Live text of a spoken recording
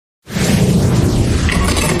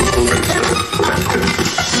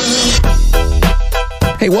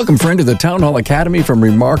Hey, welcome, friend, to the Town Hall Academy from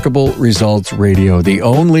Remarkable Results Radio, the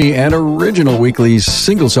only and original weekly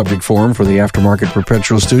single-subject forum for the aftermarket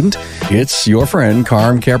perpetual student. It's your friend,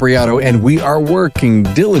 Carm Capriato, and we are working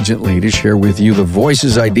diligently to share with you the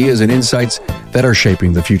voices, ideas, and insights that are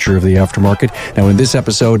shaping the future of the aftermarket. Now, in this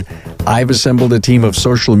episode, I've assembled a team of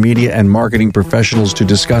social media and marketing professionals to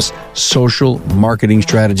discuss social marketing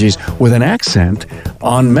strategies with an accent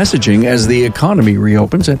on messaging as the economy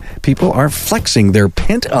reopens and people are flexing their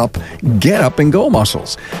pent-up get-up-and-go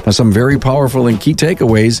muscles. Now, some very powerful and key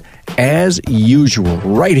takeaways, as usual,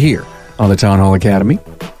 right here on the Town Hall Academy.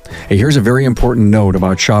 Hey, here's a very important note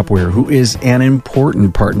about Shopware, who is an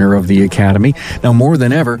important partner of the Academy. Now, more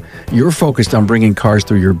than ever, you're focused on bringing cars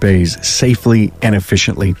through your bays safely and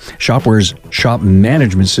efficiently. Shopware's shop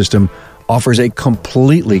management system offers a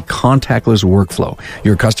completely contactless workflow.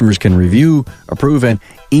 Your customers can review, approve, and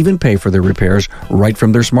even pay for their repairs right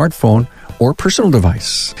from their smartphone or personal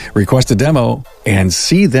device. Request a demo and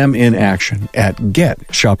see them in action at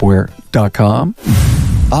getshopware.com.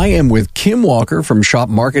 I am with Kim Walker from Shop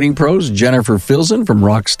Marketing Pros, Jennifer Filson from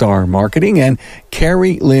Rockstar Marketing, and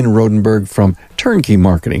Carrie-Lynn Rodenberg from Turnkey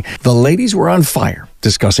Marketing. The ladies were on fire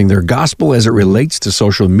discussing their gospel as it relates to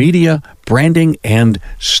social media, branding, and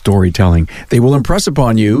storytelling. They will impress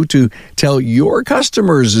upon you to tell your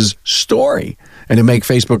customers' story and to make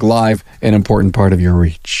Facebook Live an important part of your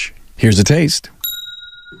reach. Here's a taste.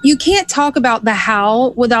 You can't talk about the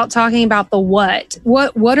how without talking about the what.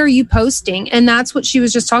 What are you posting? And that's what she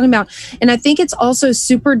was just talking about. And I think it's also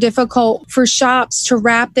super difficult for shops to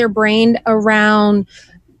wrap their brain around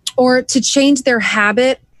or to change their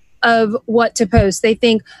habit of what to post. They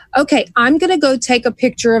think, okay, I'm going to go take a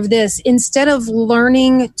picture of this instead of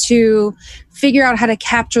learning to figure out how to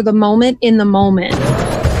capture the moment in the moment.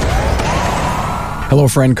 Hello,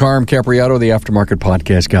 friend. Carm Capriato, the Aftermarket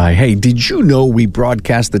Podcast Guy. Hey, did you know we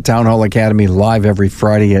broadcast the Town Hall Academy live every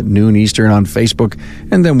Friday at noon Eastern on Facebook,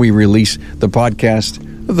 and then we release the podcast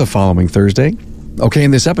the following Thursday? Okay,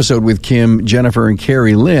 in this episode with Kim, Jennifer, and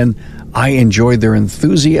Carrie-Lynn, I enjoyed their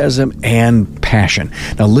enthusiasm and passion.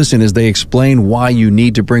 Now listen as they explain why you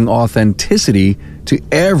need to bring authenticity to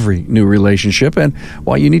every new relationship and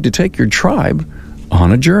why you need to take your tribe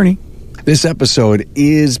on a journey. This episode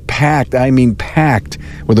is packed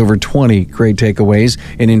with over 20 great takeaways.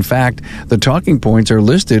 And in fact, the talking points are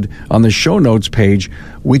listed on the show notes page,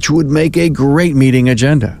 which would make a great meeting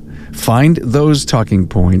agenda. Find those talking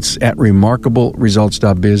points at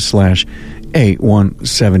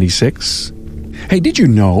remarkableresults.biz/A176. Hey, did you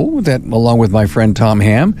know that along with my friend Tom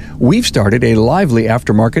Ham, we've started a lively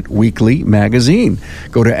Aftermarket Weekly magazine?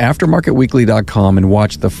 Go to aftermarketweekly.com and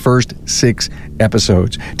watch the first 6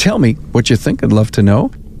 episodes. Tell me what you think. I'd love to know.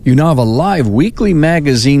 You now have a live weekly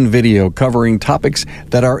magazine video covering topics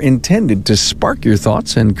that are intended to spark your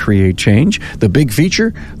thoughts and create change. The big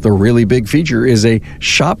feature, the really big feature, is a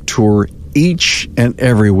shop tour each and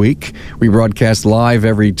every week. We broadcast live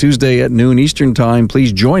every Tuesday at noon Eastern Time.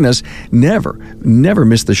 Please join us. Never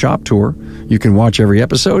miss the shop tour. You can watch every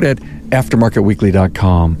episode at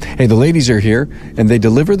aftermarketweekly.com. Hey, the ladies are here, and they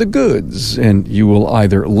deliver the goods, and you will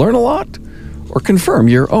either learn a lot or confirm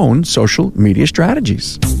your own social media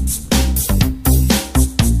strategies.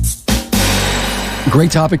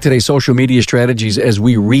 Great topic today, social media strategies as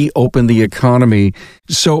we reopen the economy.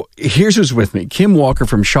 So here's who's with me. Kim Walker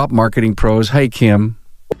from Shop Marketing Pros. Hey, Kim.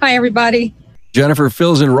 Hi, everybody. Jennifer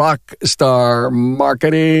Filson, Rockstar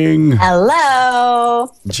Marketing. Hello.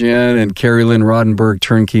 Jen and Carrie-Lynn Rodenberg,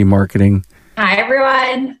 Turnkey Marketing. Hi,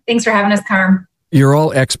 everyone. Thanks for having us, Carm. You're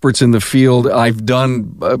all experts in the field. I've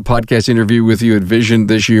done a podcast interview with you at Vision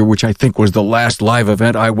this year, which I think was the last live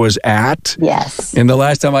event I was at. Yes. And the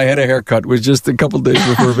last time I had a haircut was just a couple days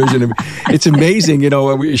before Vision. It's amazing.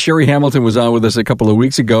 Sherry Hamilton was on with us a couple of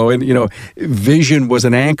weeks ago, and, Vision was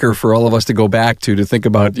an anchor for all of us to go back to think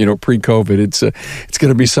about, pre-COVID. It's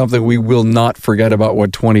going to be something we will not forget about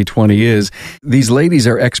what 2020 is. These ladies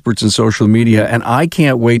are experts in social media, and I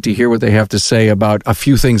can't wait to hear what they have to say about a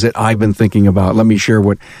few things that I've been thinking about. Let me share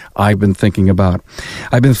what I've been thinking about.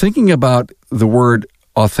 I've been thinking about the word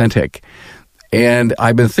authentic, and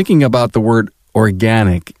I've been thinking about the word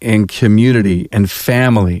organic and community and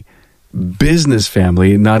family, business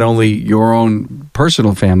family, not only your own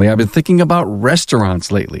personal family. I've been thinking about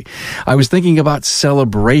restaurants lately. I was thinking about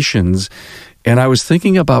celebrations, and I was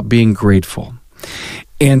thinking about being grateful.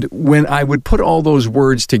 And when I would put all those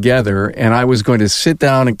words together and I was going to sit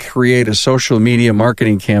down and create a social media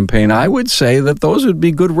marketing campaign, I would say that those would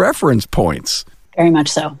be good reference points. Very much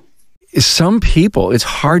so. Some people, it's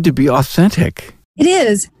hard to be authentic. It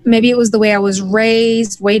is. Maybe it was the way I was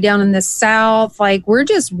raised, way down in the South. Like, we're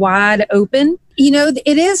just wide open.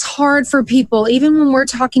 it is hard for people, even when we're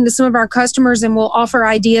talking to some of our customers and we'll offer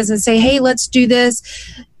ideas and say, hey, let's do this.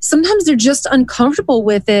 Sometimes they're just uncomfortable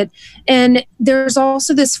with it. And there's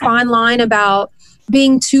also this fine line about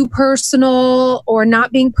being too personal or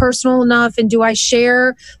not being personal enough. And do I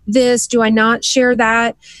share this? Do I not share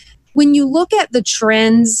that? When you look at the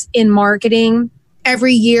trends in marketing,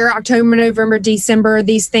 every year, October, November, December,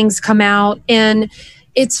 these things come out. And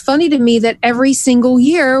it's funny to me that every single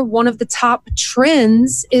year, one of the top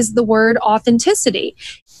trends is the word authenticity.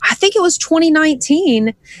 I think it was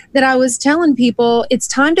 2019 that I was telling people it's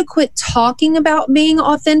time to quit talking about being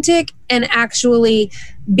authentic and actually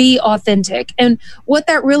be authentic. And what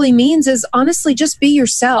that really means is honestly, just be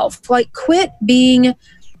yourself. Like, quit being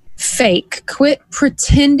fake, quit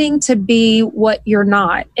pretending to be what you're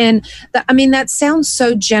not. And that sounds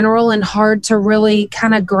so general and hard to really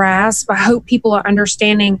kind of grasp. I hope people are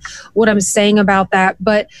understanding what I'm saying about that,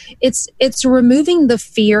 but it's removing the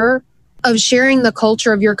fear of sharing the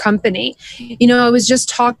culture of your company. I was just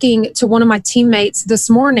talking to one of my teammates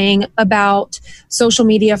this morning about social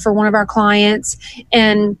media for one of our clients,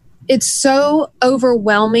 and it's so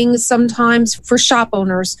overwhelming sometimes for shop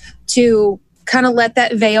owners to kind of let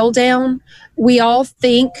that veil down. We all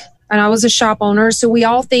think, and I was a shop owner, so we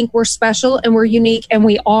all think we're special and we're unique, and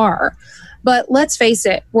we are. But let's face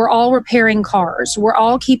it, we're all repairing cars. We're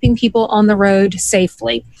all keeping people on the road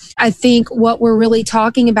safely. I think what we're really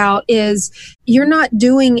talking about is you're not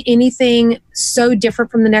doing anything so different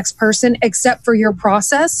from the next person except for your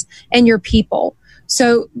process and your people.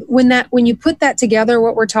 So when you put that together,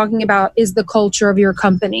 what we're talking about is the culture of your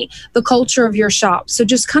company, the culture of your shop. So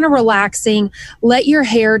just kind of relaxing, let your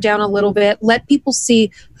hair down a little bit, let people see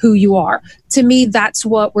who you are. To me, that's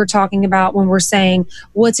what we're talking about when we're saying,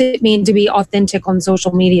 what's it mean to be authentic on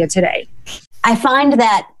social media today? I find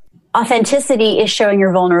that authenticity is showing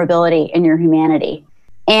your vulnerability and your humanity.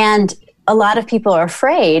 And a lot of people are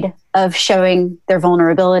afraid of showing their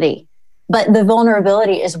vulnerability. But the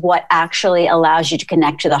vulnerability is what actually allows you to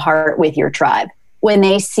connect to the heart with your tribe. When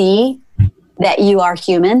they see that you are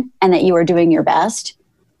human and that you are doing your best,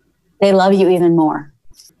 they love you even more.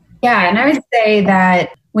 Yeah, and I would say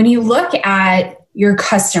that when you look at your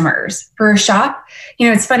customers for a shop,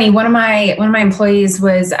 it's funny. One of my employees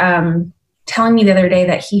was telling me the other day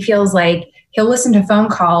that he feels like he'll listen to phone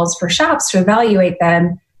calls for shops to evaluate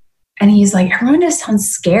them, and he's like, everyone just sounds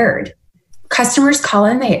scared. Customers call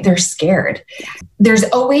in, they're scared. There's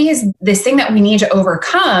always this thing that we need to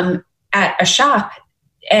overcome at a shop,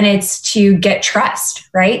 and it's to get trust,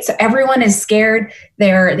 right? So everyone is scared.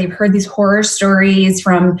 They've heard these horror stories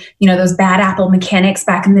from, those bad apple mechanics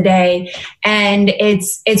back in the day. And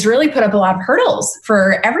it's really put up a lot of hurdles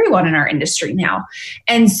for everyone in our industry now.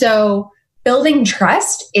 And so building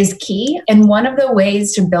trust is key. And one of the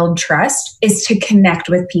ways to build trust is to connect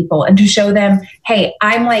with people and to show them, hey,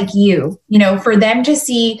 I'm like you, for them to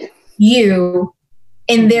see you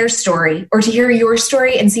in their story or to hear your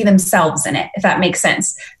story and see themselves in it, if that makes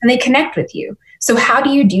sense. And they connect with you. So how do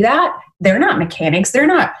you do that? They're not mechanics. They're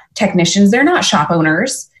not technicians. They're not shop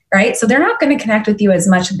owners, right? So they're not going to connect with you as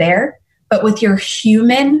much there, but with your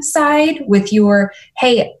human side, with your,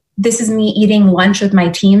 hey, this is me eating lunch with my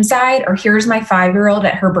team side, or here's my 5-year-old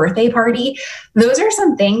at her birthday party. Those are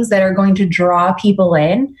some things that are going to draw people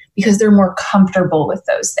in because they're more comfortable with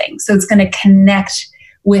those things. So it's going to connect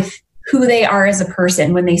with who they are as a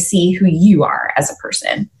person when they see who you are as a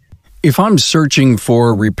person. If I'm searching for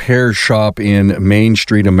a repair shop in Main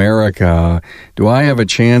Street, America, do I have a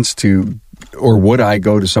chance to, or would I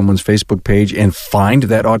go to someone's Facebook page and find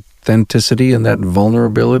that authenticity and that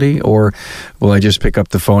vulnerability? Or will I just pick up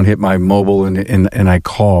the phone, hit my mobile, and I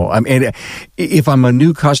call? I mean, if I'm a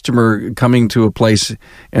new customer coming to a place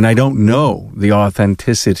and I don't know the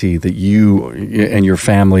authenticity that you and your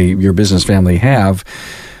family, your business family have,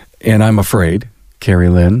 and I'm afraid,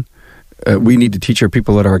 Carrie-Lynn, we need to teach our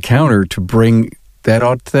people at our counter to bring that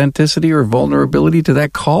authenticity or vulnerability to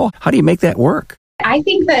that call. How do you make that work? I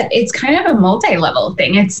think that it's kind of a multi-level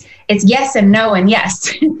thing. It's yes and no and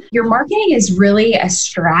yes. Your marketing is really a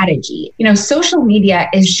strategy. Social media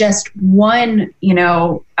is just one,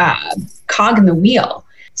 cog in the wheel.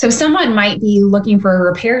 So someone might be looking for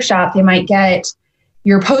a repair shop. They might get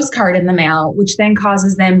your postcard in the mail, which then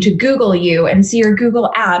causes them to Google you and see your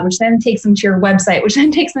Google ad, which then takes them to your website, which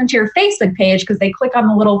then takes them to your Facebook page because they click on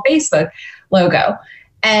the little Facebook logo.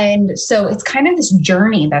 And so it's kind of this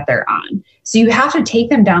journey that they're on. So you have to take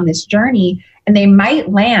them down this journey, and they might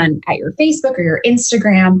land at your Facebook or your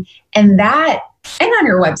Instagram and on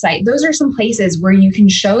your website. Those are some places where you can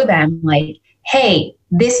show them like, hey,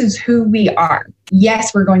 this is who we are.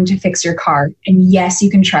 Yes, we're going to fix your car. And yes, you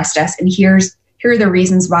can trust us. And here's here are the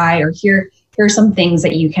reasons why, or here are some things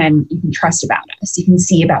that you can trust about us. You can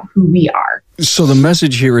see about who we are. So the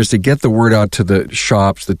message here is to get the word out to the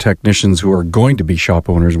shops, the technicians who are going to be shop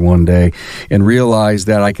owners one day, and realize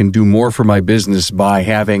that I can do more for my business by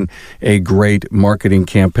having a great marketing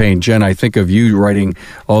campaign. Jen, I think of you writing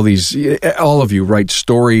all of you write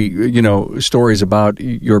stories about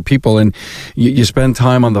your people, and you spend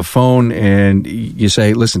time on the phone and you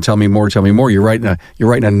say, listen, tell me more. You're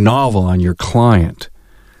writing a novel on your client.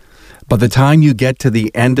 By the time you get to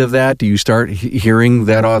the end of that, do you start hearing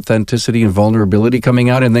that authenticity and vulnerability coming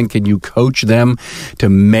out? And then can you coach them to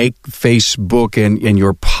make Facebook and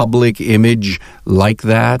your public image like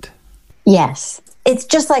that? Yes. It's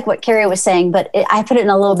just like what Carrie was saying, but I put it in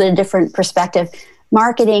a little bit of different perspective.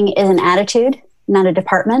 Marketing is an attitude, not a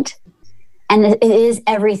department. And it is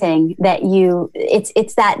everything that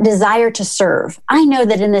it's that desire to serve. I know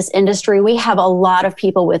that in this industry, we have a lot of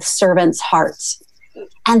people with servants' hearts.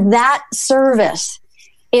 And that service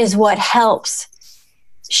is what helps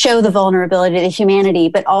show the vulnerability, the humanity,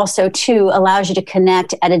 but also too allows you to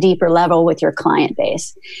connect at a deeper level with your client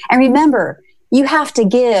base. And remember, you have to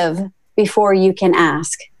give before you can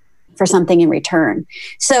ask for something in return.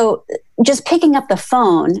 So just picking up the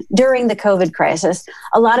phone during the COVID crisis,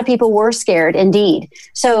 a lot of people were scared indeed.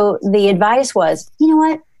 So the advice was, you know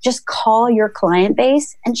what? Just call your client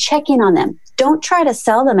base and check in on them. Don't try to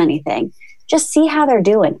sell them anything. Just see how they're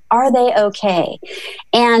doing. Are they okay?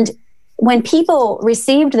 And when people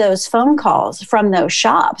received those phone calls from those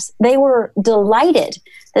shops, they were delighted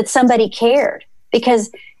that somebody cared,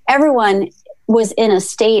 because everyone was in a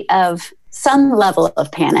state of some level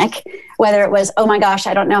of panic, whether it was, oh my gosh,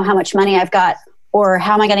 I don't know how much money I've got, or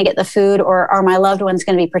how am I going to get the food, or are my loved ones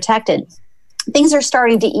going to be protected? Things are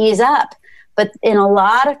starting to ease up. But in a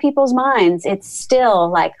lot of people's minds, it's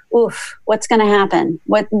still like, oof, what's going to happen?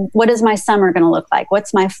 What is my summer going to look like?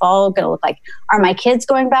 What's my fall going to look like? Are my kids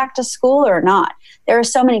going back to school or not? There are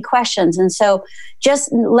so many questions. And so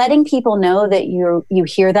just letting people know that you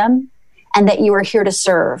hear them and that you are here to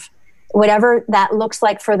serve, whatever that looks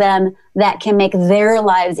like for them, that can make their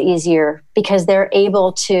lives easier because they're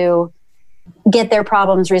able to get their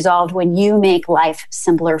problems resolved when you make life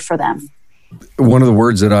simpler for them. One of the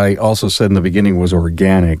words that I also said in the beginning was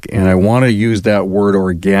organic, and I want to use that word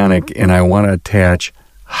organic, and I want to attach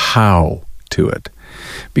how to it.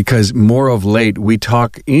 Because more of late, we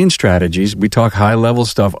talk in strategies, we talk high-level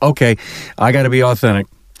stuff. Okay, I got to be authentic,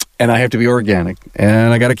 and I have to be organic,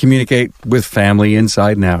 and I got to communicate with family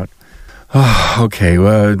inside and out. Okay,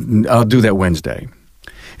 well, I'll do that Wednesday.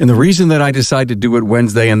 And the reason that I decide to do it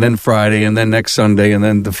Wednesday and then Friday and then next Sunday and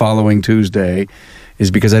then the following Tuesday is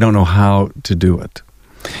because I don't know how to do it.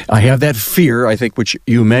 I have that fear, I think, which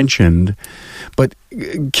you mentioned. But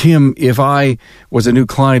Kim, if I was a new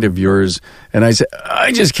client of yours and I said,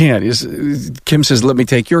 I just can't. Kim says, let me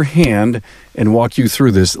take your hand and walk you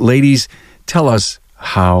through this. Ladies, tell us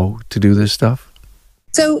how to do this stuff.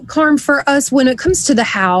 So, Carm, for us, when it comes to the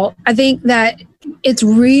how, I think that it's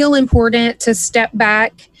real important to step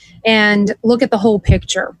back and look at the whole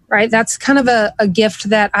picture, right? That's kind of a gift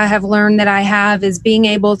that I have learned that I have, is being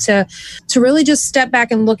able to really just step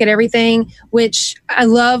back and look at everything, which I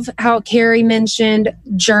love how Carrie mentioned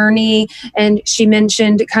journey. And she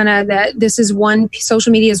mentioned kind of that this is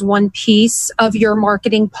social media is one piece of your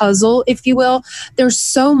marketing puzzle, if you will. There's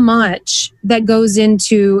so much that goes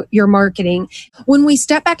into your marketing. When we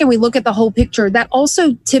step back and we look at the whole picture, that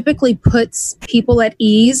also typically puts people at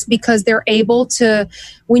ease, because they're able to,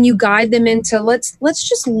 when you guide them into, let's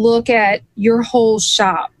just look at your whole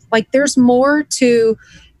shop. Like, there's more to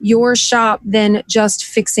your shop than just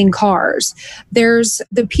fixing cars. There's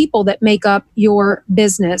the people that make up your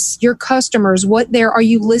business, your customers. Are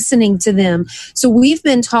you listening to them? So we've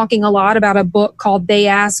been talking a lot about a book called They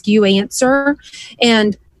Ask, You Answer,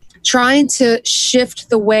 and trying to shift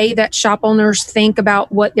the way that shop owners think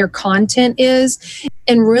about what their content is,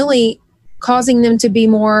 and really causing them to be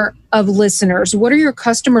more of listeners. What are your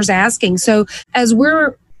customers asking? So as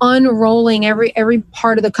we're unrolling, every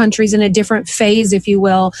part of the country's in a different phase, if you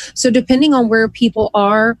will. So depending on where people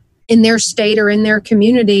are in their state or in their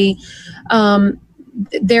community,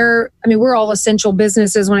 we're all essential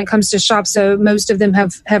businesses when it comes to shops, so most of them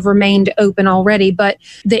have remained open already. But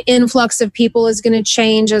the influx of people is going to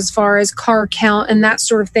change as far as car count and that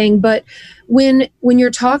sort of thing. But when you're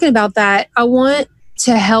talking about that, I want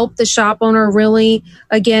to help the shop owner really,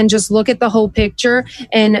 again, just look at the whole picture.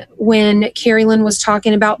 And when Carrie-Lynn was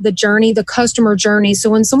talking about the journey, the customer journey. So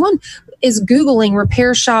when someone is Googling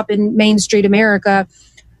repair shop in Main Street, America,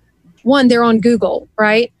 one, they're on Google,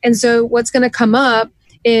 right? And so what's going to come up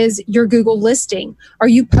is your Google listing. Are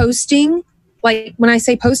you posting like when I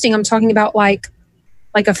say posting, I'm talking about like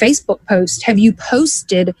a Facebook post. Have you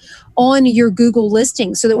posted on your Google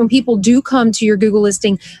listing so that when people do come to your Google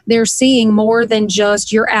listing, they're seeing more than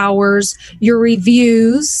just your hours, your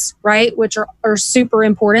reviews, right? Which are super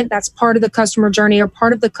important. That's part of the customer journey or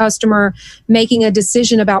part of the customer making a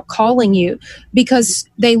decision about calling you, because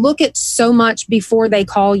they look at so much before they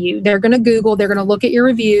call you. They're going to Google, they're going to look at your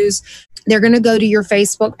reviews, they're going to go to your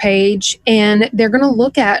Facebook page, and they're going to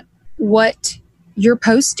look at what you're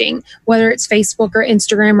posting, whether it's Facebook or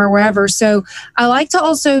Instagram or wherever. So I like to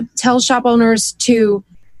also tell shop owners to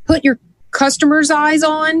put your customers' eyes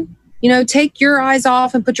on, take your eyes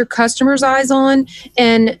off and put your customers' eyes on,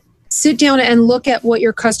 and sit down and look at what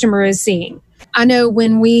your customer is seeing. I know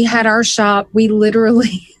when we had our shop, we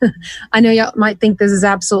literally, I know y'all might think this is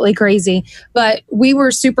absolutely crazy, but we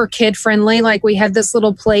were super kid friendly. Like we had this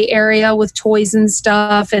little play area with toys and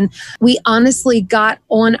stuff. And we honestly got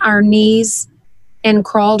on our knees and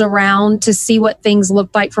crawled around to see what things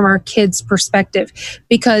looked like from our kids' perspective.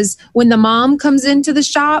 Because when the mom comes into the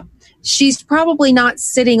shop, she's probably not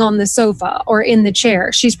sitting on the sofa or in the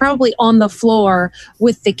chair. She's probably on the floor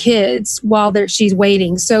with the kids while she's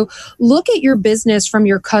waiting. So look at your business from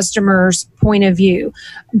your customer's point of view.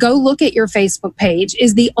 Go look at your Facebook page.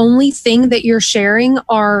 Is the only thing that you're sharing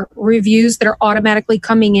are reviews that are automatically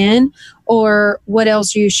coming in, or what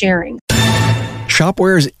else are you sharing?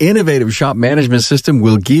 Shopware's innovative shop management system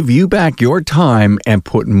will give you back your time and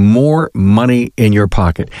put more money in your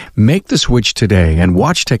pocket. Make the switch today and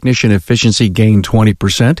watch technician efficiency gain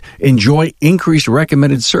 20%, enjoy increased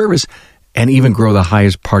recommended service, and even grow the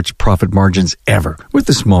highest parts profit margins ever with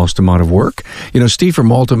the smallest amount of work. Steve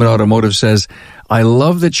from Ultimate Automotive says, I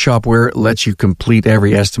love that Shopware lets you complete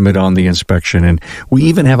every estimate on the inspection. And we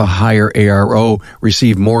even have a higher ARO,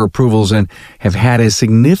 receive more approvals, and have had a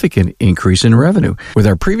significant increase in revenue. With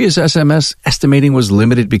our previous SMS, estimating was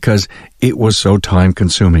limited because it was so time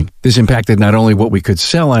consuming. This impacted not only what we could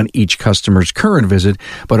sell on each customer's current visit,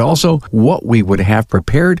 but also what we would have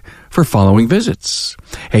prepared for following visits.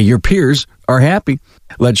 Hey, your peers are happy.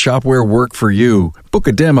 Let Shopware work for you. Book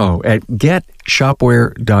a demo at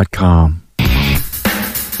getshopware.com.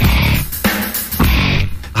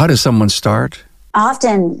 How does someone start?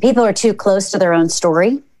 Often people are too close to their own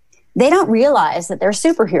story. They don't realize that they're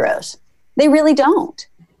superheroes. They really don't.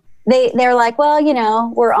 They're like, well,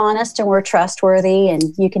 we're honest and we're trustworthy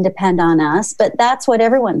and you can depend on us. But that's what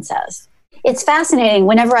everyone says. It's fascinating.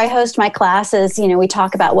 Whenever I host my classes, we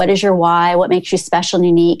talk about what is your why, what makes you special and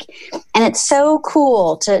unique. And it's so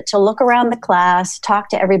cool to look around the class, talk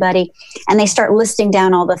to everybody, and they start listing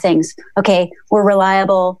down all the things. Okay, we're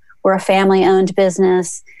reliable. We're a family-owned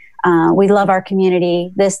business. We love our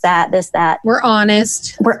community. This, that. We're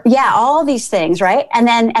honest. All these things, right? And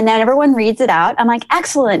then everyone reads it out. I'm like,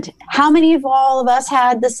 excellent. How many of all of us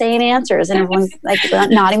had the same answers? And everyone's like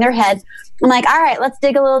nodding their head. I'm like, all right, let's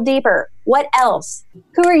dig a little deeper. What else?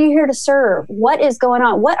 Who are you here to serve? What is going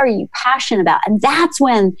on? What are you passionate about? And that's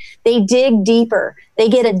when they dig deeper. They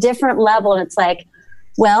get a different level. And it's like,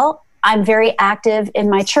 well, I'm very active in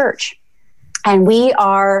my church. And we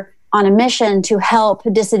are on a mission to help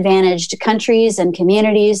disadvantaged countries and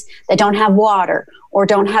communities that don't have water or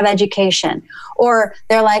don't have education. Or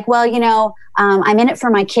they're like, well, I'm in it for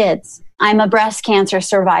my kids. I'm a breast cancer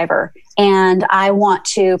survivor and I want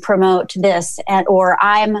to promote this.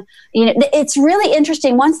 It's really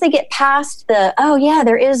interesting once they get past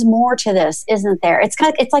there is more to this, isn't there? It's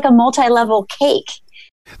like a multi-level cake.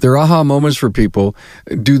 They're aha moments for people.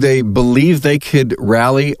 Do they believe they could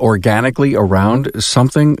rally organically around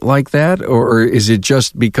something like that? Or is it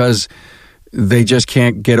just because they just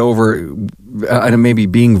can't get over maybe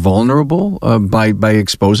being vulnerable by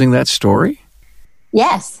exposing that story?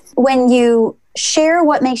 Yes. When you share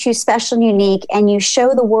what makes you special and unique and you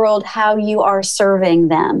show the world how you are serving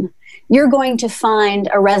them, you're going to find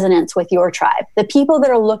a resonance with your tribe. The people that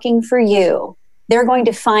are looking for you, they're going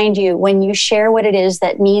to find you when you share what it is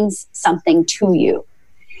that means something to you.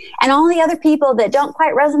 And all the other people that don't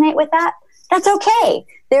quite resonate with that, that's okay.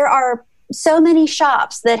 There are so many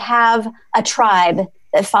shops that have a tribe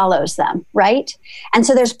that follows them, right? And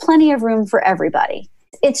so there's plenty of room for everybody.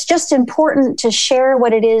 It's just important to share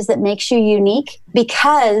what it is that makes you unique,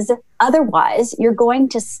 because otherwise you're going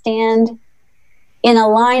to stand in a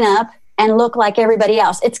lineup and look like everybody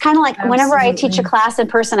else. It's kind of like whenever I teach a class in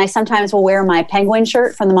person, I sometimes will wear my penguin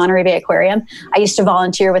shirt from the Monterey Bay Aquarium. I used to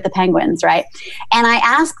volunteer with the penguins, right? And I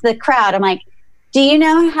ask the crowd, I'm like, do you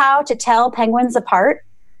know how to tell penguins apart?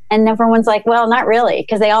 And everyone's like, well, not really,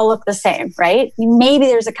 because they all look the same, right? Maybe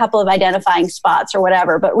there's a couple of identifying spots or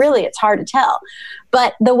whatever, but really it's hard to tell.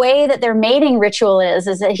 But the way that their mating ritual is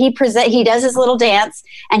that he does his little dance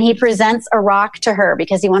and he presents a rock to her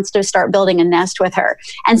because he wants to start building a nest with her.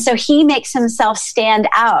 And so he makes himself stand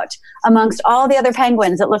out amongst all the other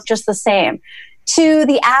penguins that look just the same. To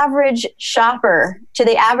the average shopper, to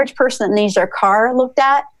the average person that needs their car looked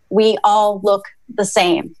at, we all look the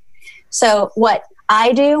same. So what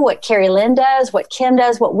I do, what Carrie-Lynn does, what Kim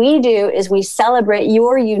does, what we do is we celebrate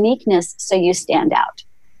your uniqueness so you stand out.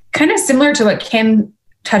 Kind of similar to what Kim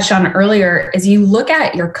touched on earlier is you look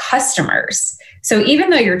at your customers. So even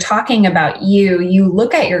though you're talking about you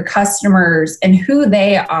look at your customers and who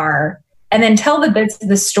they are, and then tell the bits of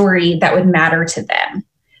the story that would matter to them,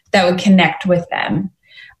 that would connect with them.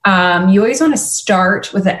 You always want to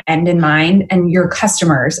start with an end in mind, and your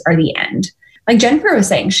customers are the end. Like Jennifer was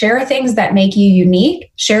saying, share things that make you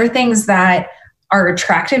unique, share things that are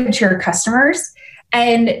attractive to your customers,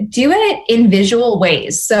 and do it in visual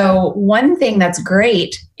ways. So one thing that's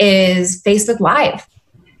great is Facebook Live.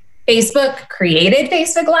 Facebook created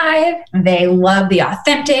Facebook Live. They love the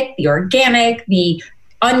authentic, the organic, the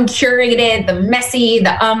uncurated, the messy,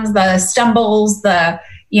 the stumbles, the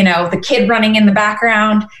kid running in the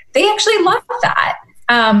background. They actually love that.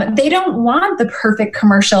 They don't want the perfect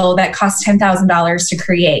commercial that costs $10,000 to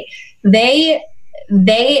create.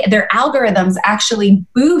 Their algorithms actually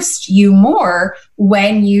boost you more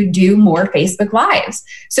when you do more Facebook Lives.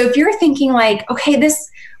 So if you're thinking like, okay,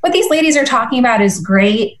 what these ladies are talking about is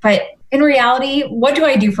great, but in reality, what do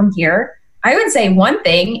I do from here? I would say one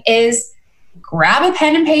thing is grab a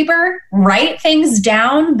pen and paper, write things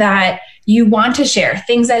down that you want to share,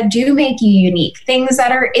 things that do make you unique, things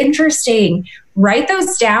that are interesting. Write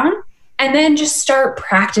those down and then just start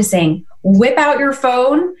practicing. Whip out your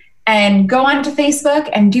phone and go onto Facebook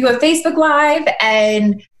and do a Facebook Live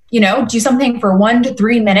and, do something for 1 to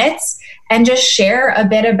 3 minutes and just share a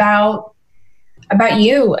bit about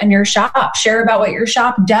you and your shop. Share about what your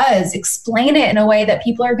shop does. Explain it in a way that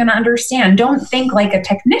people are going to understand. Don't think like a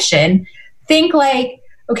technician. Think like,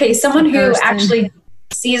 okay, someone who actually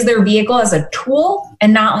sees their vehicle as a tool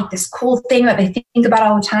and not like this cool thing that they think about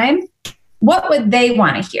all the time. What would they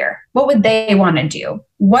want to hear? What would they want to do?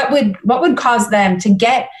 What would cause them to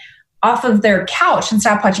get off of their couch and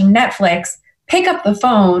stop watching Netflix, pick up the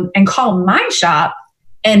phone and call my shop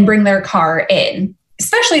and bring their car in,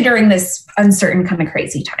 especially during this uncertain kind of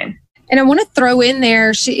crazy time? And I want to throw in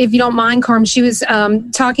there, if you don't mind, Carm, she was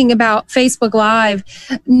talking about Facebook Live.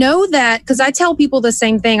 Know that, because I tell people the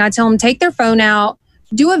same thing. I tell them, take their phone out,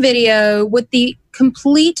 do a video with the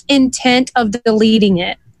complete intent of deleting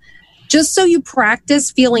it, just so you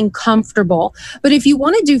practice feeling comfortable. But if you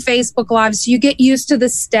want to do Facebook Live, so you get used to the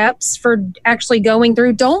steps for actually going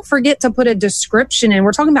through, don't forget to put a description in.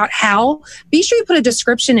 We're talking about how. Be sure you put a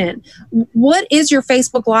description in. What is your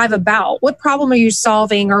Facebook Live about? What problem are you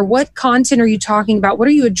solving? Or what content are you talking about? What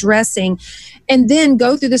are you addressing? And then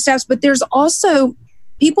go through the steps. But there's also,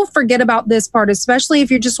 people forget about this part, especially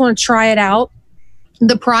if you just want to try it out,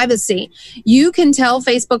 the privacy. You can tell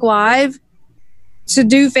Facebook Live to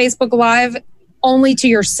do Facebook Live only to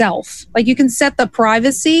yourself. Like you can set the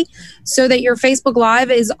privacy so that your Facebook Live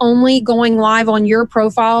is only going live on your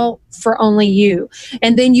profile for only you.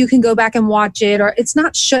 And then you can go back and watch it, or it's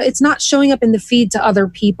not showing up in the feed to other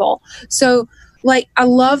people. So like, I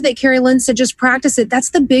love that Carrie-Lynn said, just practice it.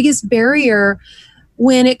 That's the biggest barrier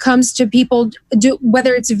when it comes to people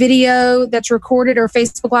whether it's video that's recorded or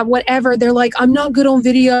Facebook Live, whatever. They're like, I'm not good on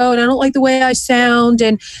video and I don't like the way I sound.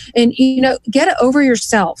 And get it over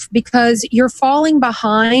yourself, because you're falling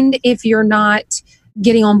behind if you're not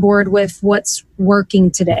getting on board with what's working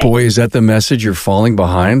today. Boy, is that the message? You're falling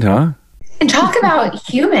behind, huh? And talk about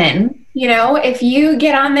human. If you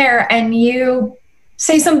get on there and you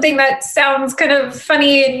say something that sounds kind of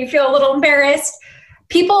funny and you feel a little embarrassed,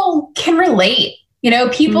 people can relate.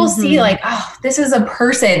 People see like, oh, this is a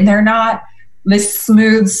person. They're not this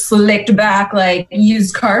smooth, slicked back, like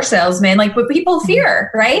used car salesman, like what people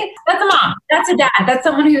fear, right? That's a mom. That's a dad. That's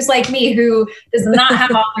someone who's like me, who does not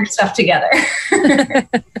have all their stuff together.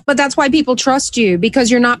 But that's why people trust you,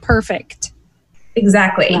 because you're not perfect.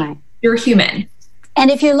 Exactly. Right. You're human.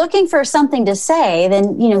 And if you're looking for something to say,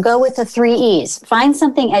 then, go with the 3 E's. Find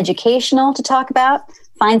something educational to talk about.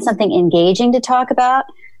 Find something engaging to talk about.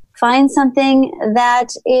 Find something that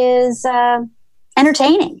is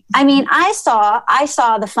entertaining. I mean, I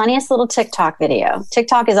saw the funniest little TikTok video.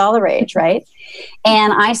 TikTok is all the rage, right?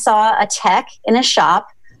 And I saw a tech in a shop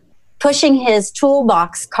pushing his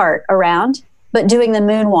toolbox cart around, but doing the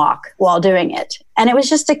moonwalk while doing it. And it was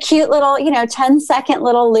just a cute little, 10-second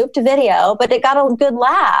little looped video, but it got a good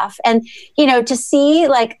laugh. And, to see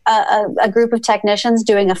like a group of technicians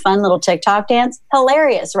doing a fun little TikTok dance,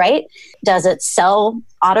 hilarious, right? Does it sell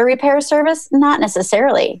auto repair service? Not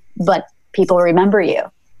necessarily, but people remember you.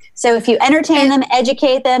 So if you entertain them,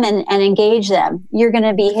 educate them, and engage them, you're going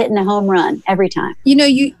to be hitting a home run every time.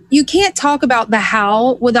 You can't talk about the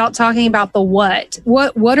how without talking about the what.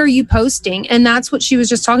 What are you posting? And that's what she was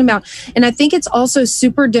just talking about. And I think it's also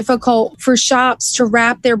super difficult for shops to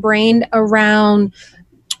wrap their brain around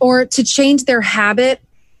or to change their habit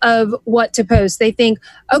of what to post. They think,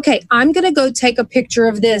 okay, I'm going to go take a picture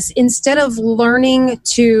of this instead of learning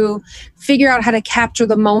to figure out how to capture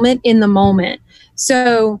the moment in the moment.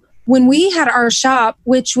 So when we had our shop,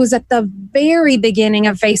 which was at the very beginning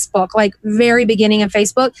of Facebook,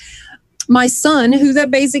 my son, who's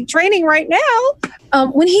at basic training right now,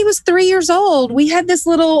 when he was 3 years old, we had this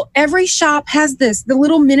every shop has the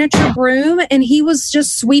little miniature broom, and he was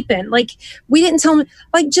just sweeping. Like, we didn't tell him,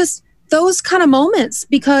 just those kind of moments,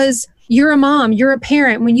 because you're a mom, you're a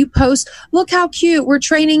parent. When you post, look how cute, we're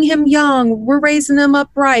training him young, we're raising him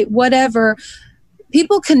upright, whatever.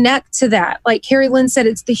 People connect to that. Like Carrie-Lynn said,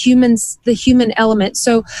 it's the human element.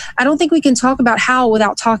 So I don't think we can talk about how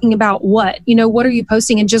without talking about what. What are you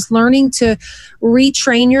posting? And just learning to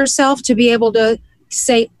retrain yourself to be able to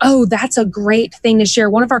say, oh, that's a great thing to share.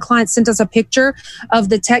 One of our clients sent us a picture of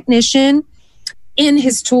the technician in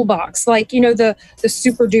his toolbox, the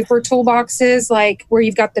super duper toolboxes, like where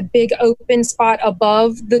you've got the big open spot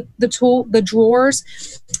above the drawers.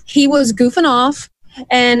 He was goofing off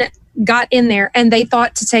and got in there, and they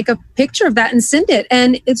thought to take a picture of that and send it.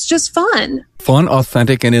 And it's just fun. Fun,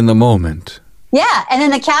 authentic, and in the moment. Yeah. And then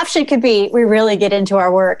the caption could be, we really get into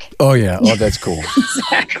our work. Oh, yeah. Oh, that's cool.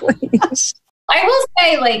 Exactly. I will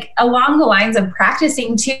say, along the lines of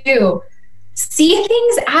practicing too, see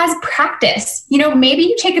things as practice. Maybe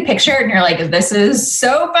you take a picture and you're like, this is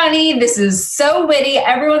so funny, this is so witty,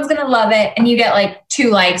 everyone's going to love it. And you get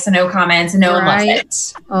 2 likes and no comments and no one loves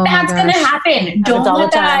it. Oh, that's going to happen. Don't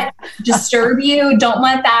let that disturb you. Don't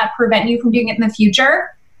let that prevent you from doing it in the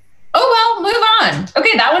future. Oh, well, move on.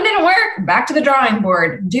 Okay, that one didn't work. Back to the drawing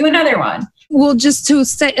board. Do another one. Well, just to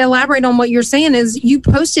elaborate on what you're saying is you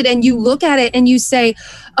post it and you look at it and you say,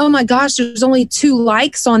 oh my gosh, there's only 2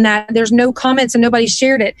 likes on that. There's no comments and nobody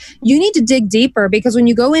shared it. You need to dig deeper, because when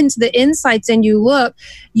you go into the insights and you look,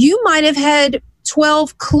 you might have had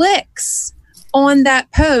 12 clicks on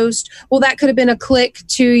that post. Well, that could have been a click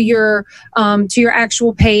to your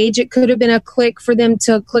actual page. It could have been a click for them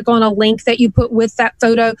to click on a link that you put with that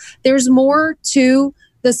photo. There's more to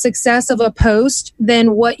the success of a post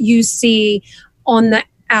than what you see on the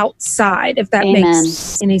outside, if that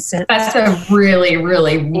makes any sense. That's a really,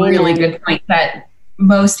 really, really good point that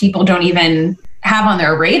most people don't even have on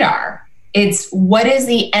their radar. It's, what is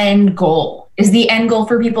the end goal? Is the end goal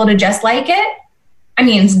for people to just like it? I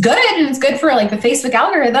mean, it's good, and it's good for the Facebook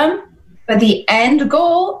algorithm, but the end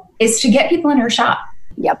goal is to get people in your shop.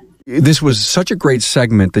 Yep. This was such a great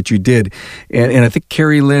segment that you did. And I think,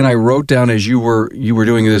 Carrie-Lynn, I wrote down as you were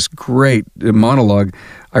doing this great monologue,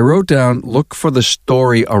 I wrote down, look for the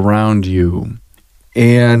story around you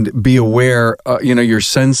and be aware, your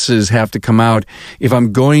senses have to come out. If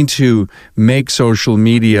I'm going to make social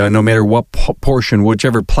media, no matter what portion,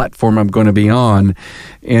 whichever platform I'm going to be on,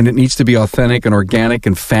 and it needs to be authentic and organic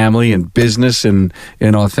and family and business and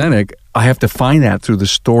authentic, I have to find that through the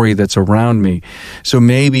story that's around me. So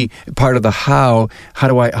maybe part of the how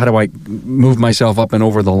do I move myself up and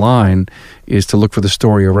over the line is to look for the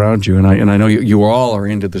story around you. And I know you all are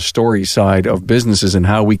into the story side of businesses and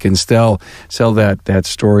how we can sell that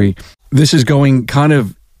story. This is going kind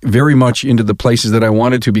of very much into the places that I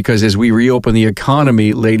wanted to, because as we reopen the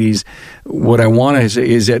economy, ladies, what I want to say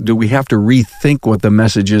is that do we have to rethink what the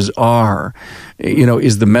messages are?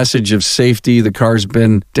 Is the message of safety, the car's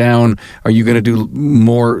been down, are you going to do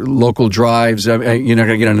more local drives? You're not going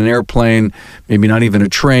to get on an airplane, maybe not even a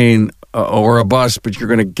train or a bus, but you're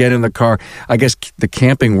going to get in the car. I guess the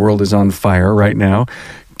camping world is on fire right now.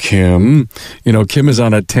 Kim is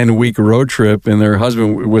on a 10-week road trip with her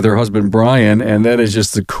husband Brian, and that is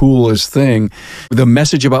just the coolest thing. The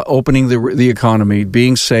message about opening the economy,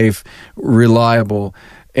 being safe, reliable,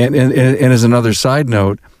 and as another side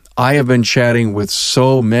note, I have been chatting with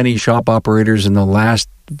so many shop operators in the last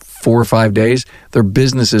 4 or 5 days. Their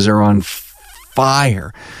businesses are on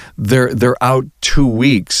fire. They're out 2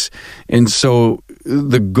 weeks, and so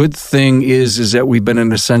the good thing is that we've been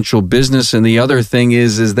an essential business. And the other thing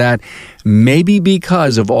is that maybe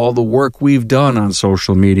because of all the work we've done on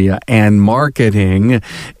social media and marketing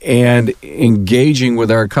and engaging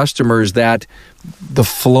with our customers, that the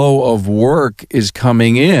flow of work is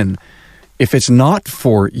coming in. If it's not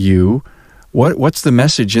for you, what's the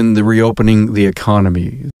message in the reopening the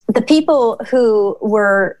economy? The people who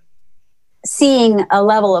were seeing a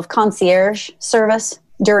level of concierge service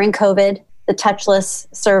during COVID, the touchless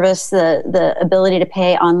service, the ability to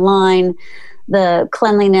pay online, the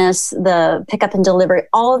cleanliness, the pickup and delivery,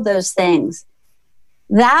 all of those things.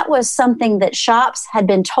 That was something that shops had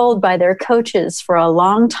been told by their coaches for a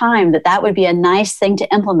long time that would be a nice thing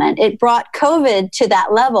to implement. It brought COVID to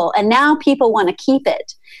that level, and now people want to keep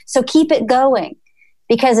it. So keep it going,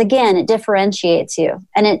 because again, it differentiates you,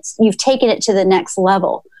 and you've taken it to the next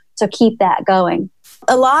level. So keep that going.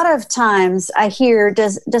 A lot of times I hear,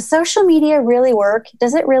 does social media really work?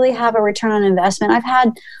 Does it really have a return on investment? I've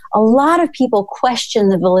had a lot of people question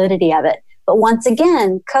the validity of it. But once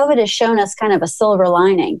again, COVID has shown us kind of a silver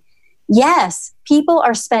lining. Yes, people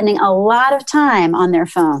are spending a lot of time on their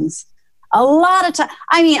phones. A lot of time.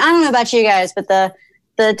 I mean, I don't know about you guys, but the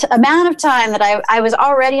amount of time that I was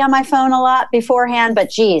already on my phone a lot beforehand, but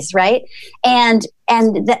geez, right? And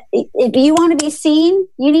if you want to be seen,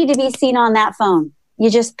 you need to be seen on that phone. You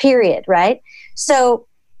just period, right? So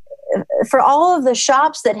for all of the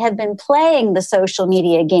shops that have been playing the social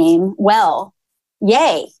media game well,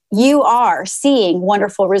 yay, you are seeing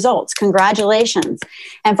wonderful results. Congratulations.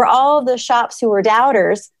 And for all of the shops who were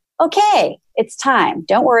doubters, okay, it's time.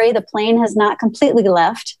 Don't worry, the plane has not completely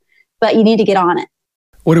left, but you need to get on it.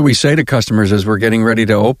 What do we say to customers as we're getting ready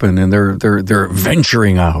to open and they're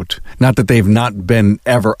venturing out? Not that they've not been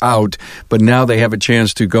ever out, but now they have a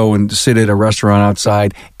chance to go and sit at a restaurant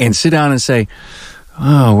outside and sit down and say,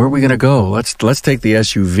 "Oh, where are we going to go? Let's take the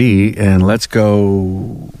SUV and let's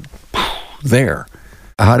go there."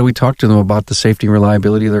 How do we talk to them about the safety and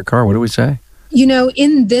reliability of their car? What do we say? You know,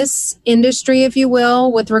 in this industry, if you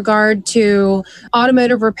will, with regard to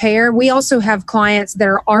automotive repair, we also have clients that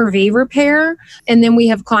are RV repair, and then we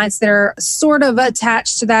have clients that are sort of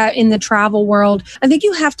attached to that in the travel world. I think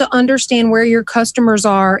you have to understand where your customers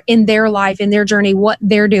are in their life, in their journey, what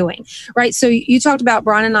they're doing, right? So you talked about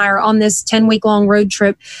Brian and I are on this 10-week-long road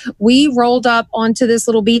trip. We rolled up onto this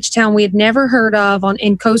little beach town we had never heard of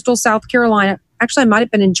in coastal South Carolina. Actually, I might have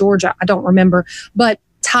been in Georgia. I don't remember. But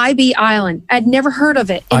Tybee Island. I'd never heard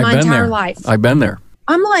of it in my entire life. I've been there.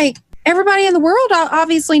 I'm like, everybody in the world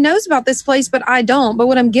obviously knows about this place, but I don't. But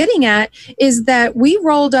what I'm getting at is that we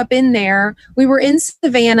rolled up in there. We were in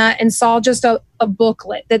Savannah and saw just a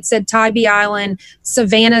booklet that said Tybee Island,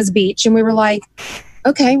 Savannah's beach. And we were like,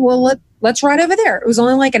 okay, well, let's ride over there. It was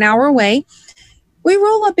only like an hour away. We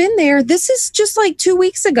roll up in there. This is just like 2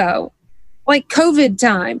 weeks ago, like COVID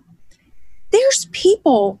time. There's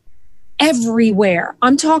people everywhere.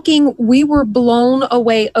 I'm talking, we were blown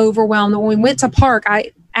away, overwhelmed. When we went to park,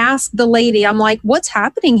 I asked the lady, I'm like, what's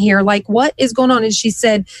happening here? Like, what is going on? And she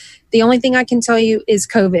said, the only thing I can tell you is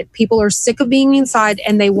COVID. People are sick of being inside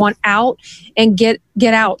and they want out and get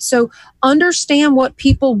out. So understand what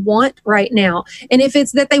people want right now. And if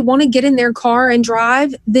it's that they want to get in their car and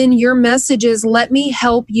drive, then your message is, let me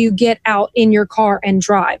help you get out in your car and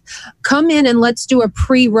drive. Come in and let's do a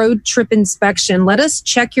pre-road trip inspection. Let us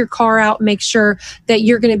check your car out, make sure that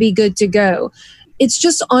you're going to be good to go. It's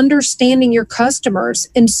just understanding your customers.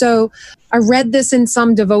 And so I read this in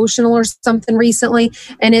some devotional or something recently,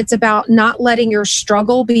 and it's about not letting your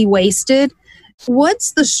struggle be wasted.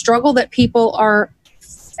 What's the struggle that people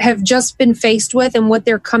have just been faced with and what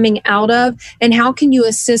they're coming out of? And how can you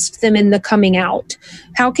assist them in the coming out?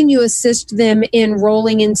 How can you assist them in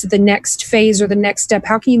rolling into the next phase or the next step?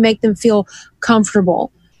 How can you make them feel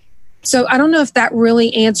comfortable? So I don't know if that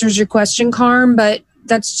really answers your question, Carm, but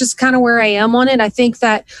that's just kind of where I am on it. I think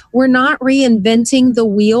that we're not reinventing the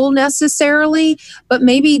wheel necessarily, but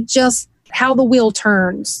maybe just how the wheel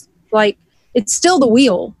turns. Like, it's still the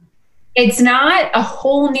wheel. It's not a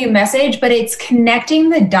whole new message, but it's connecting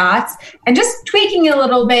the dots and just tweaking it a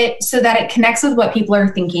little bit so that it connects with what people are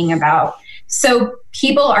thinking about. So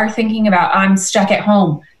people are thinking about, I'm stuck at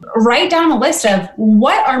home. Write down a list of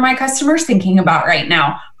what are my customers thinking about right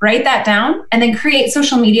now. Write that down and then create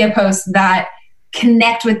social media posts that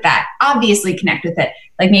connect with that. Obviously connect with it.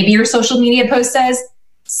 Like maybe your social media post says,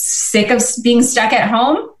 sick of being stuck at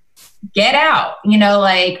home, get out. You know,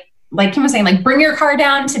 like Kim was saying, like bring your car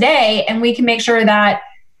down today and we can make sure that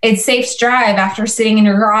it's safe to drive after sitting in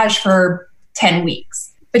your garage for 10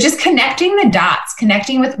 weeks. But just connecting the dots,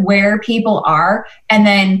 connecting with where people are, and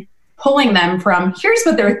then pulling them from, here's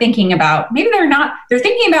what they're thinking about. Maybe they're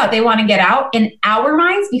thinking about they want to get out. In our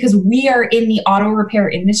minds, because we are in the auto repair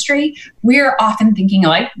industry, we're often thinking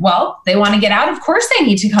like, well, they want to get out. Of course they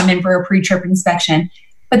need to come in for a pre-trip inspection.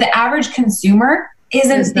 But the average consumer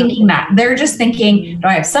isn't thinking that. They're just thinking, do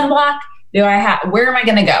I have sunblock? Where am I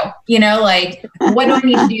going to go? Like, what do I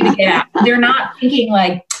need to do to get out? They're not thinking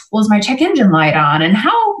like, well, is my check engine light on? And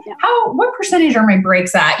what percentage are my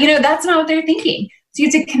brakes at? That's not what they're thinking. So you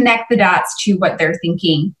have to connect the dots to what they're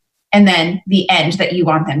thinking and then the end that you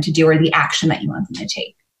want them to do or the action that you want them to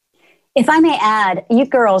take. If I may add, you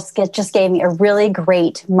girls just gave me a really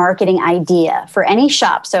great marketing idea for any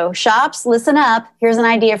shop. So shops, listen up. Here's an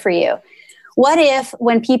idea for you. What if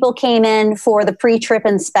when people came in for the pre-trip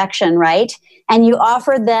inspection, right, and you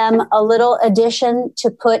offered them a little addition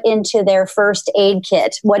to put into their first aid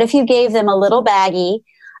kit? What if you gave them a little baggie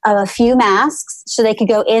of a few masks so they could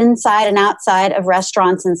go inside and outside of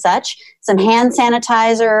restaurants and such, some hand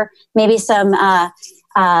sanitizer, maybe some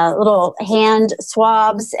little hand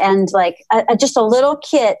swabs, and like just a little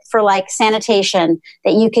kit for like sanitation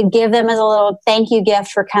that you could give them as a little thank you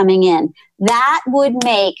gift for coming in. That would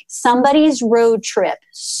make somebody's road trip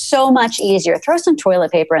so much easier. Throw some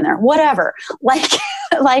toilet paper in there, whatever.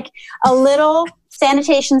 Like a little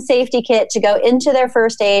sanitation safety kit to go into their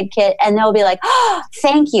first aid kit, and they'll be like, oh,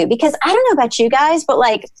 thank you. Because I don't know about you guys, but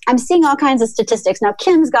like I'm seeing all kinds of statistics. Now,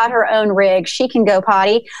 Kim's got her own rig. She can go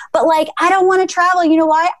potty. But like, I don't want to travel. You know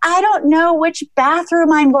why? I don't know which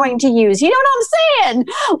bathroom I'm going to use. You know what I'm saying?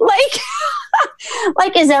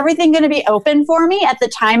 Like, is everything going to be open for me at the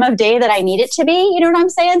time of day that I need it to be? You know what I'm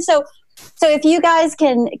saying? So if you guys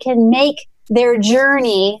can make their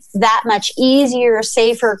journey that much easier,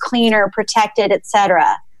 safer, cleaner, protected,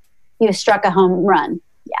 etc., you've struck a home run.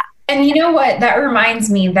 Yeah. And you know what? That reminds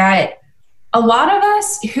me that a lot of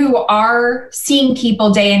us who are seeing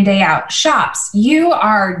people day in, day out, shops, you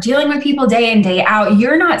are dealing with people day in, day out.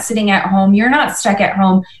 You're not sitting at home. You're not stuck at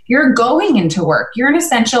home. You're going into work. You're an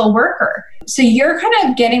essential worker. So you're kind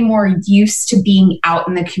of getting more used to being out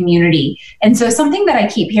in the community. And so something that I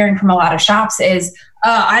keep hearing from a lot of shops is,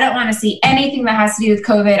 I don't want to see anything that has to do with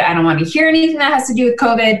COVID. I don't want to hear anything that has to do with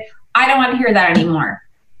COVID. I don't want to hear that anymore.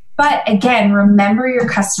 But again, remember your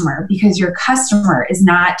customer, because your customer is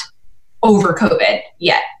not over COVID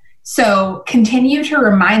yet. So continue to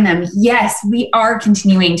remind them, yes, we are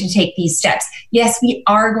continuing to take these steps. Yes, we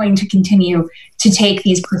are going to continue to take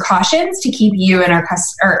these precautions to keep you and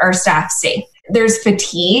our staff safe. There's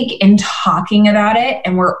fatigue in talking about it,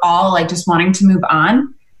 and we're all like just wanting to move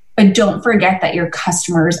on. But don't forget that your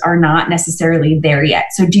customers are not necessarily there yet.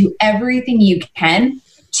 So do everything you can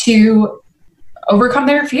to overcome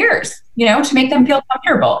their fears, to make them feel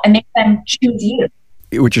comfortable and make them choose you.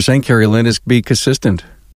 What you're saying, Carrie-Lynn, is be consistent.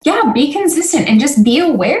 Yeah, be consistent and just be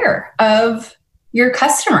aware of your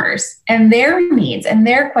customers and their needs and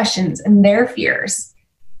their questions and their fears.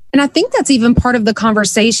 And I think that's even part of the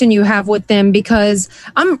conversation you have with them, because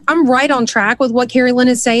I'm right on track with what Carrie-Lynn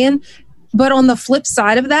is saying. But on the flip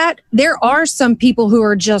side of that, there are some people who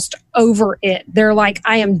are just over it. They're like,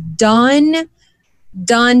 I am done.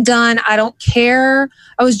 I don't care.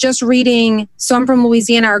 I was just reading, so I'm from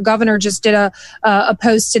Louisiana. Our governor just did a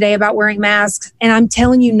post today about wearing masks. And I'm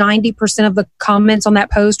telling you, 90% of the comments on that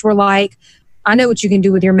post were like, I know what you can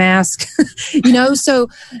do with your mask. So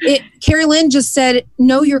Carrie-Lynn just said,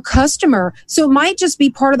 know your customer. So it might just be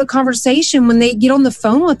part of the conversation when they get on the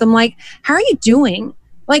phone with them. Like, how are you doing?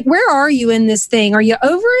 Like, where are you in this thing? Are you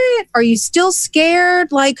over it? Are you still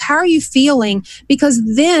scared? Like, how are you feeling? Because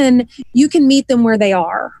then you can meet them where they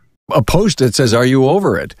are. A post that says, are you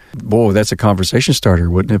over it? Whoa, that's a conversation starter,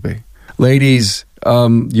 wouldn't it be? Ladies,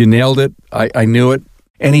 you nailed it. I knew it.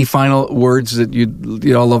 Any final words that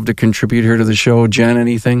you'd all love to contribute here to the show? Jen,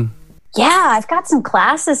 anything? Yeah, I've got some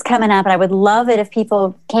classes coming up, and I would love it if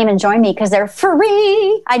people came and joined me because they're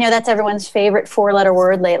free. I know that's everyone's favorite 4-letter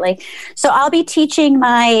word lately. So I'll be teaching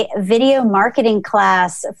my video marketing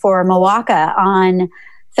class for Milwaukee on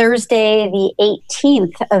Thursday, the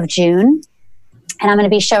 18th of June. And I'm going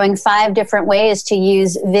to be showing 5 different ways to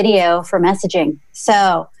use video for messaging.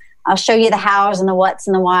 So I'll show you the hows and the whats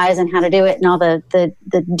and the whys and how to do it and all the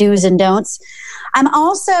do's and don'ts. I'm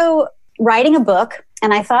also writing a book,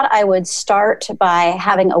 and I thought I would start by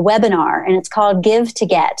having a webinar, and it's called Give to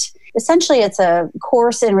Get. Essentially, it's a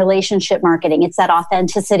course in relationship marketing. It's that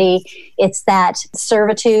authenticity, it's that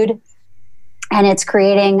servitude, and it's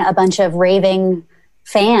creating a bunch of raving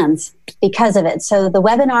fans because of it. So the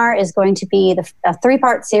webinar is going to be a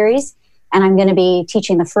 3-part series, and I'm going to be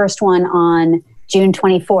teaching the first one on June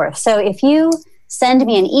 24th. So if you send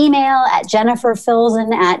me an email at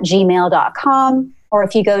jenniferfilzen@gmail.com, or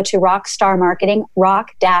if you go to Rockstar Marketing,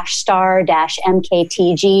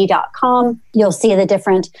 rock-star-mktg.com, you'll see the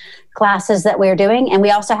different classes that we're doing. And we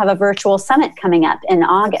also have a virtual summit coming up in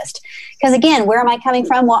August. Because again, where am I coming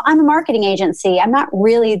from? Well, I'm a marketing agency. I'm not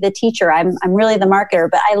really the teacher. I'm really the marketer,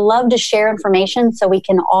 but I love to share information so we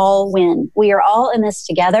can all win. We are all in this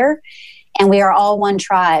together and we are all one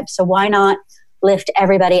tribe. So why not lift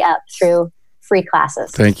everybody up through free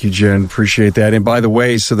classes? Thank you, Jen. Appreciate that. And by the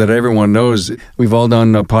way, so that everyone knows, we've all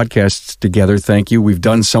done podcasts together. Thank you. We've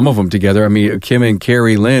done some of them together. I mean, Kim and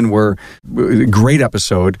Carrie-Lynn were a great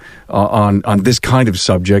episode on this kind of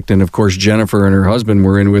subject. And of course, Jennifer and her husband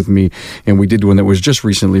were in with me, and we did one that was just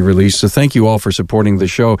recently released. So thank you all for supporting the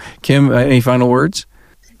show. Kim, any final words?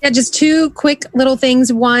 Yeah, just two quick little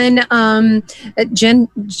things. One, Jen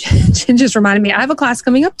just reminded me, I have a class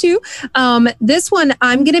coming up too. This one,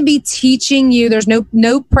 I'm going to be teaching you, there's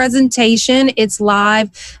no presentation, it's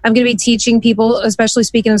live. I'm going to be teaching people, especially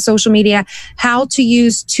speaking of social media, how to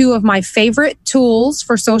use two of my favorite tools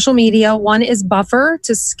for social media. One is Buffer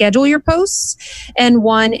to schedule your posts, and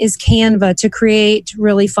one is Canva to create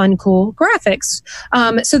really fun, cool graphics.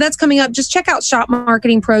 So that's coming up. Just check out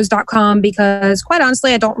shopmarketingpros.com, because quite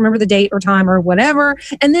honestly, I don't remember the date or time or whatever.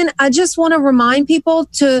 And then I just want to remind people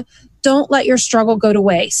to don't let your struggle go to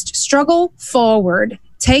waste. Struggle forward.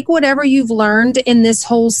 Take whatever you've learned in this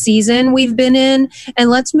whole season we've been in, and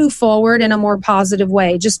let's move forward in a more positive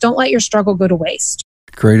way. Just don't let your struggle go to waste.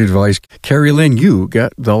 Great advice. Carrie-Lynn, you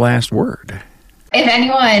got the last word. If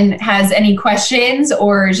anyone has any questions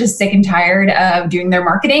or is just sick and tired of doing their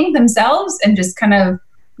marketing themselves and just kind of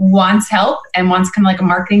wants help and wants kind of like a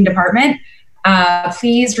marketing department,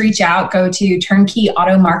 please reach out. Go to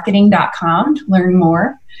turnkeyautomarketing.com to learn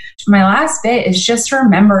more. My last bit is just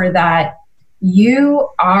remember that you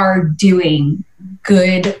are doing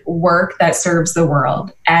good work that serves the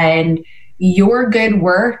world, and your good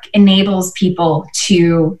work enables people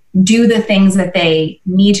to do the things that they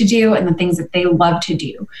need to do and the things that they love to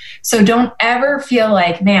do. So don't ever feel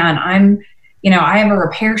like, man, I have a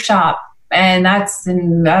repair shop and that's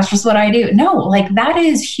just what I do. No, like that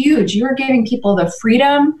is huge. You're giving people the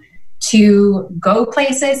freedom to go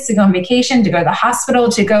places, to go on vacation, to go to the hospital,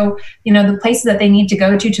 to go, the places that they need to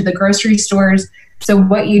go to the grocery stores. So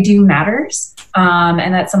what you do matters.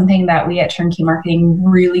 And that's something that we at Turnkey Marketing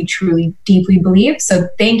really, truly, deeply believe. So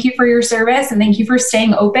thank you for your service and thank you for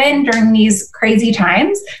staying open during these crazy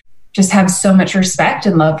times. Just have so much respect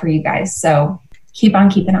and love for you guys. So keep on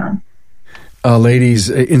keeping on. Ladies,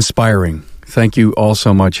 inspiring. Thank you all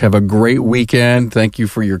so much. Have a great weekend. Thank you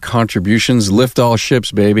for your contributions. Lift all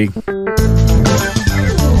ships, baby.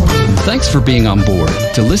 Thanks for being on board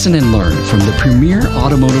to listen and learn from the premier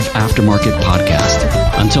automotive aftermarket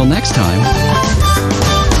podcast. Until next time.